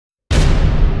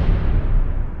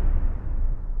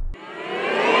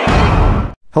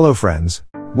Hello friends.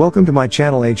 Welcome to my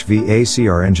channel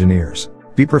HVAC-R Engineers.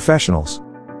 Be professionals.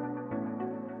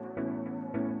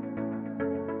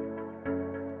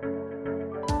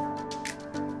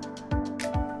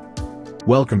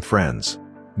 Welcome friends.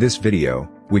 This video,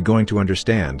 we're going to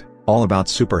understand all about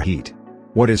superheat.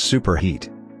 What is superheat?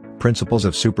 Principles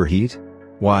of superheat?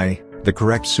 Why the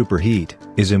correct superheat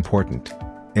is important.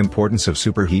 Importance of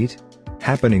superheat?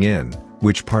 Happening in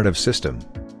which part of system?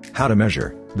 How to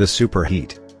measure the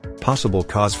superheat? Possible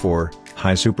cause for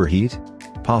high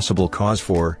superheat? Possible cause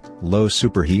for low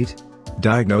superheat?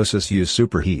 Diagnosis: use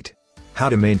superheat. How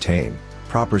to maintain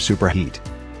proper superheat?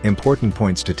 Important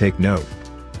points to take note.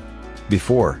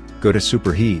 Before go to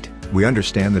superheat, we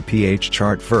understand the pH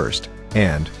chart first,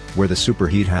 and where the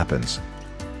superheat happens.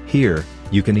 Here,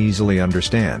 you can easily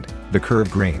understand, the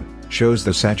curve green shows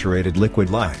the saturated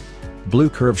liquid line. Blue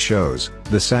curve shows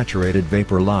the saturated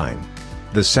vapor line.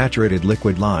 The saturated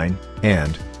liquid line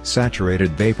and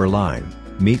saturated vapor line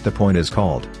meet the point is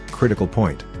called critical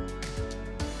point.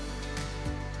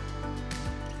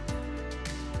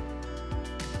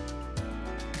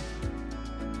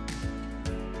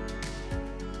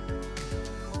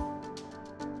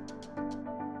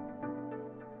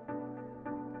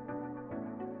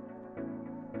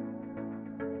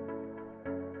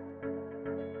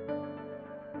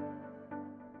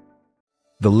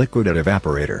 The liquid at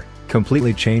evaporator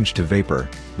completely changed to vapor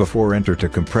before enter to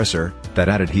compressor. That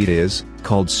added heat is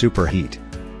called superheat.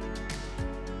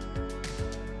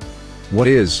 What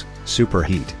is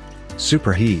superheat?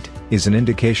 Superheat is an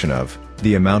indication of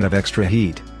the amount of extra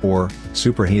heat or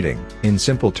superheating. In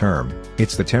simple term,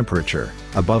 it's the temperature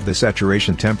above the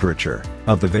saturation temperature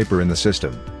of the vapor in the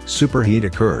system. Superheat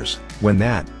occurs when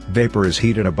that vapor is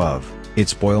heated above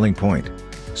its boiling point.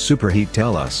 Superheat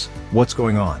tell us what's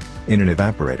going on in an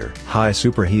evaporator. High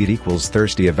superheat equals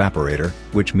thirsty evaporator,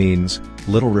 which means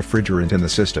little refrigerant in the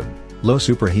system. Low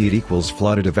superheat equals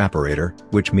flooded evaporator,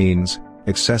 which means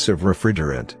excessive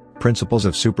refrigerant. Principles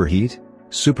of superheat?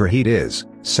 Superheat is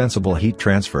sensible heat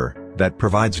transfer that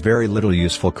provides very little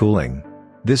useful cooling.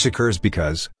 This occurs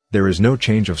because there is no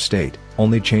change of state,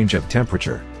 only change of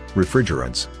temperature.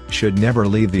 Refrigerants should never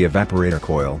leave the evaporator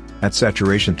coil at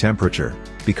saturation temperature,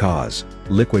 because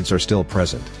liquids are still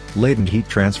present. Latent heat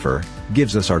transfer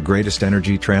gives us our greatest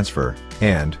energy transfer,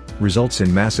 and results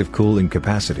in massive cooling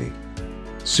capacity.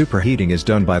 Superheating is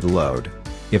done by the load.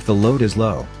 If the load is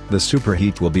low, the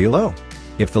superheat will be low.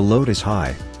 If the load is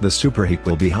high, the superheat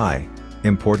will be high.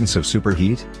 Importance of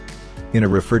superheat? In a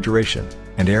refrigeration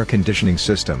and air conditioning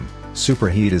system,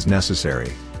 superheat is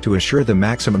necessary to assure the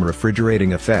maximum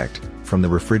refrigerating effect from the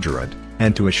refrigerant,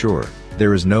 and to assure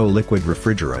there is no liquid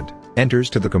refrigerant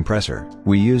enters to the compressor.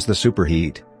 We use the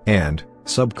superheat and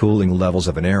subcooling levels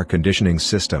of an air conditioning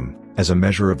system as a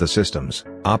measure of the system's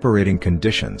operating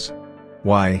conditions.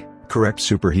 Why correct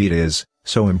superheat is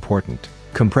so important?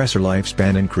 Compressor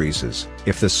lifespan increases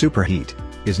if the superheat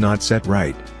is not set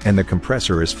right, and the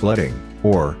compressor is flooding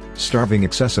or starving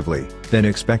excessively. Then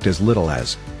expect as little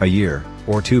as a year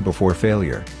or two before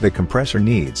failure. The compressor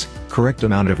needs correct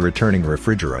amount of returning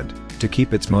refrigerant to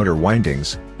keep its motor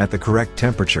windings at the correct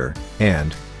temperature,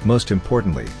 and, most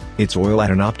importantly, its oil at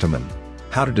an optimum.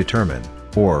 How to determine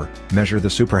or measure the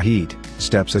superheat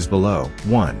steps as below.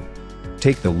 1.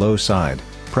 Take the low side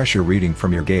pressure reading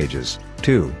from your gauges.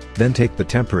 2. Then take the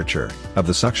temperature of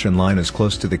the suction line as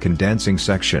close to the condensing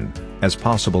section as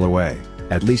possible away,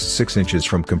 at least 6 inches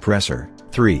from compressor.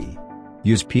 3.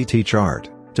 Use PT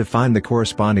chart to find the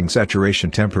corresponding saturation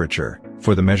temperature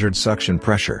for the measured suction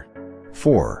pressure.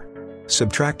 4.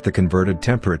 Subtract the converted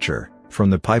temperature from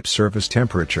the pipe surface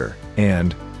temperature,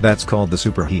 and that's called the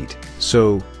superheat.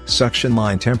 So, suction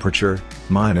line temperature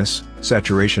minus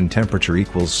saturation temperature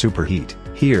equals superheat.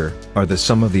 Here are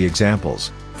some of the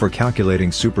examples for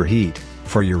calculating superheat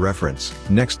for your reference.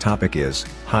 Next topic is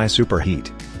high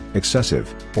superheat.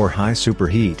 Excessive or high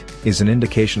superheat is an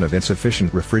indication of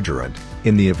insufficient refrigerant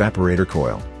in the evaporator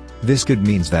coil. This could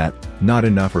means that not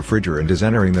enough refrigerant is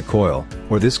entering the coil,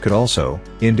 or this could also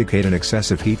indicate an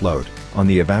excessive heat load on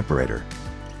the evaporator.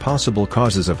 Possible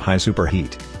causes of high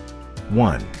superheat: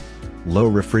 1.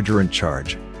 Low refrigerant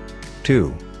charge.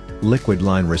 2. Liquid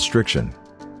line restriction.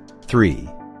 3.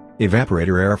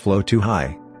 Evaporator airflow too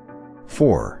high.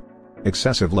 4.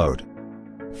 Excessive load.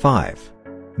 5.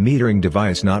 Metering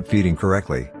device not feeding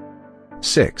correctly.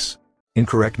 6.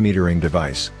 Incorrect metering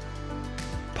device.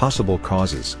 Possible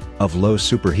causes of low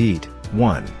superheat.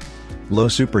 1. Low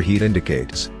superheat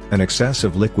indicates an excess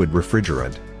of liquid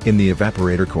refrigerant in the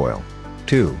evaporator coil.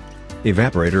 2.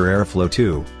 Evaporator airflow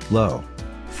too low.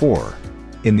 4.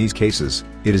 In these cases,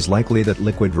 it is likely that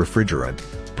liquid refrigerant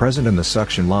present in the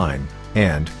suction line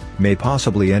and may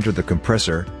possibly enter the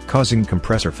compressor, causing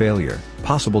compressor failure.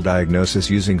 Possible diagnosis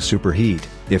using superheat: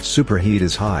 if superheat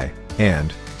is high,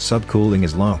 and subcooling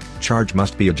is low, charge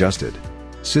must be adjusted.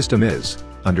 System is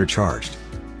undercharged.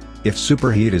 If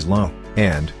superheat is low,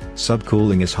 and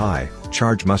subcooling is high,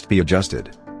 charge must be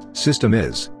adjusted. System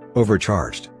is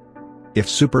overcharged. If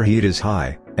superheat is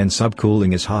high, and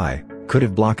subcooling is high, could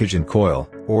have blockage in coil,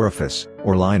 orifice,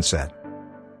 or line set.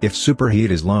 If superheat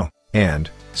is low, and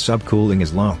subcooling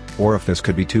is low, orifice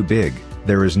could be too big,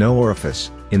 there is no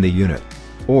orifice in the unit.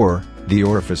 Or, the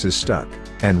orifice is stuck,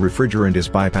 and refrigerant is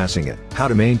bypassing it. How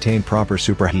to maintain proper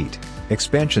superheat?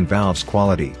 Expansion valves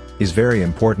quality is very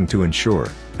important to ensure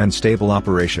stable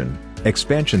operation.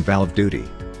 Expansion valve duty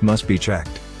must be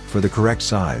checked for the correct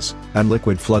size, and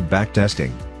liquid flood back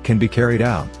testing can be carried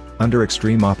out under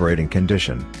extreme operating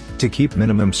condition. To keep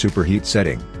minimum superheat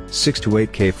setting 6 to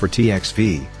 8 K for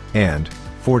TXV and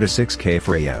 4 to 6 K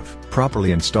for AF.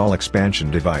 Properly install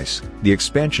expansion device. The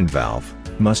expansion valve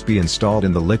must be installed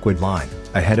in the liquid line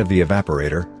ahead of the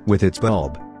evaporator, with its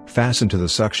bulb fastened to the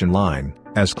suction line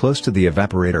as close to the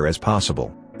evaporator as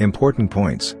possible. Important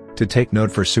points to take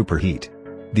note for superheat: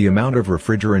 the amount of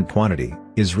refrigerant quantity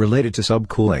is related to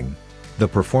subcooling. The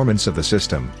performance of the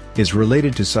system is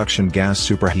related to suction gas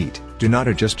superheat. Do not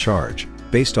adjust charge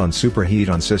based on superheat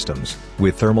on systems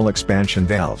with thermal expansion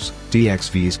valves.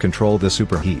 DXVs control the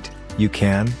superheat. You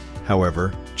can,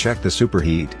 however, check the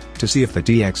superheat to see if the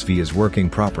DXV is working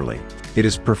properly. It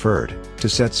is preferred to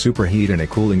set superheat in a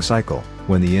cooling cycle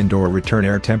when the indoor return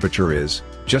air temperature is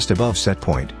just above set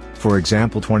point, for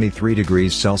example 23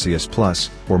 degrees Celsius plus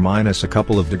or minus a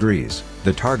couple of degrees.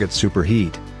 The target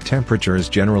superheat temperature is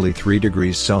generally 3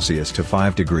 degrees Celsius to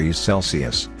 5 degrees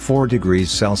Celsius, 4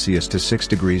 degrees Celsius to 6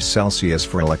 degrees Celsius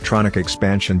for electronic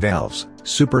expansion valves.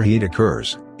 Superheat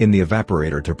occurs in the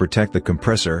evaporator to protect the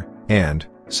compressor, and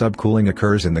subcooling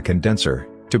occurs in the condenser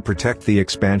to protect the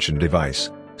expansion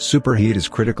device. Superheat is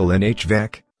critical in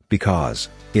HVAC because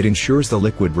it ensures the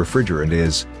liquid refrigerant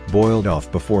is boiled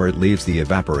off before it leaves the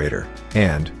evaporator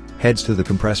and heads to the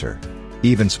compressor.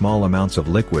 Even small amounts of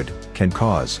liquid can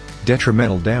cause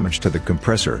detrimental damage to the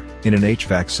compressor in an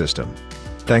HVAC system.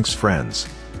 Thanks friends.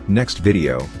 Next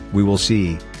video, we will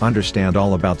understand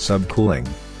all about subcooling.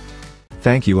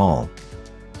 Thank you all.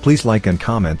 Please like and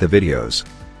comment the videos.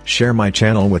 Share my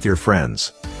channel with your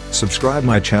friends. Subscribe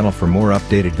my channel for more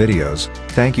updated videos.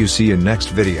 Thank you. See you next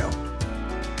video.